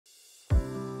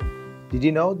Did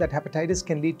you know that hepatitis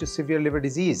can lead to severe liver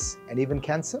disease and even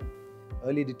cancer?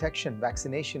 Early detection,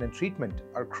 vaccination, and treatment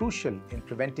are crucial in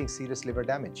preventing serious liver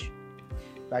damage.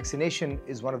 Vaccination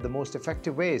is one of the most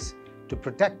effective ways to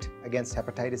protect against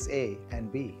hepatitis A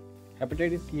and B.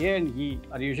 Hepatitis A and E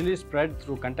are usually spread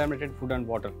through contaminated food and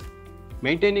water.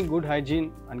 Maintaining good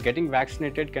hygiene and getting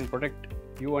vaccinated can protect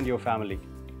you and your family.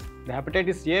 The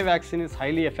hepatitis A vaccine is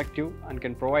highly effective and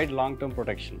can provide long-term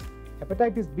protection.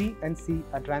 Hepatitis B and C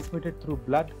are transmitted through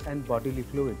blood and bodily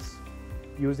fluids.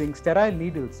 Using sterile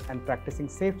needles and practicing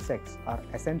safe sex are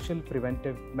essential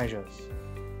preventive measures.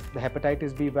 The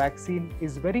hepatitis B vaccine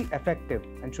is very effective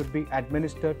and should be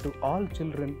administered to all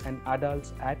children and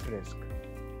adults at risk.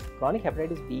 Chronic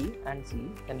hepatitis B and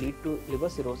C can lead to liver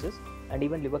cirrhosis and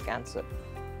even liver cancer.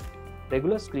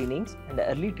 Regular screenings and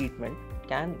early treatment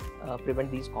can prevent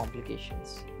these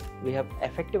complications. We have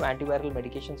effective antiviral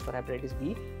medications for hepatitis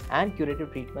B and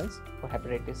curative treatments for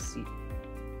hepatitis C.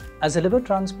 As a liver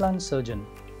transplant surgeon,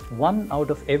 1 out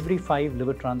of every 5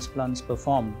 liver transplants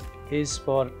performed is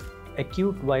for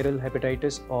acute viral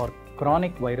hepatitis or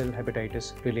chronic viral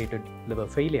hepatitis related liver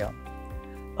failure.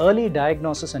 Early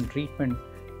diagnosis and treatment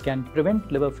can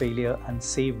prevent liver failure and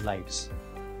save lives.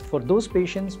 For those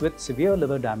patients with severe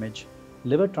liver damage,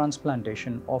 liver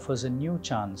transplantation offers a new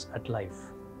chance at life.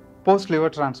 Post-liver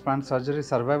transplant surgery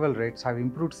survival rates have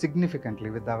improved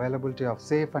significantly with the availability of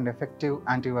safe and effective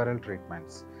antiviral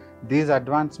treatments. These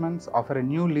advancements offer a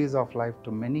new lease of life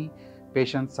to many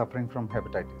patients suffering from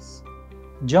hepatitis.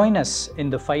 Join us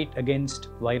in the fight against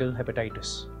viral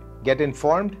hepatitis. Get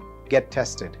informed, get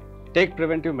tested. Take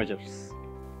preventive measures.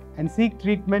 And seek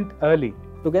treatment early.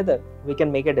 Together, we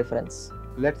can make a difference.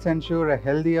 Let's ensure a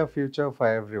healthier future for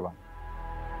everyone.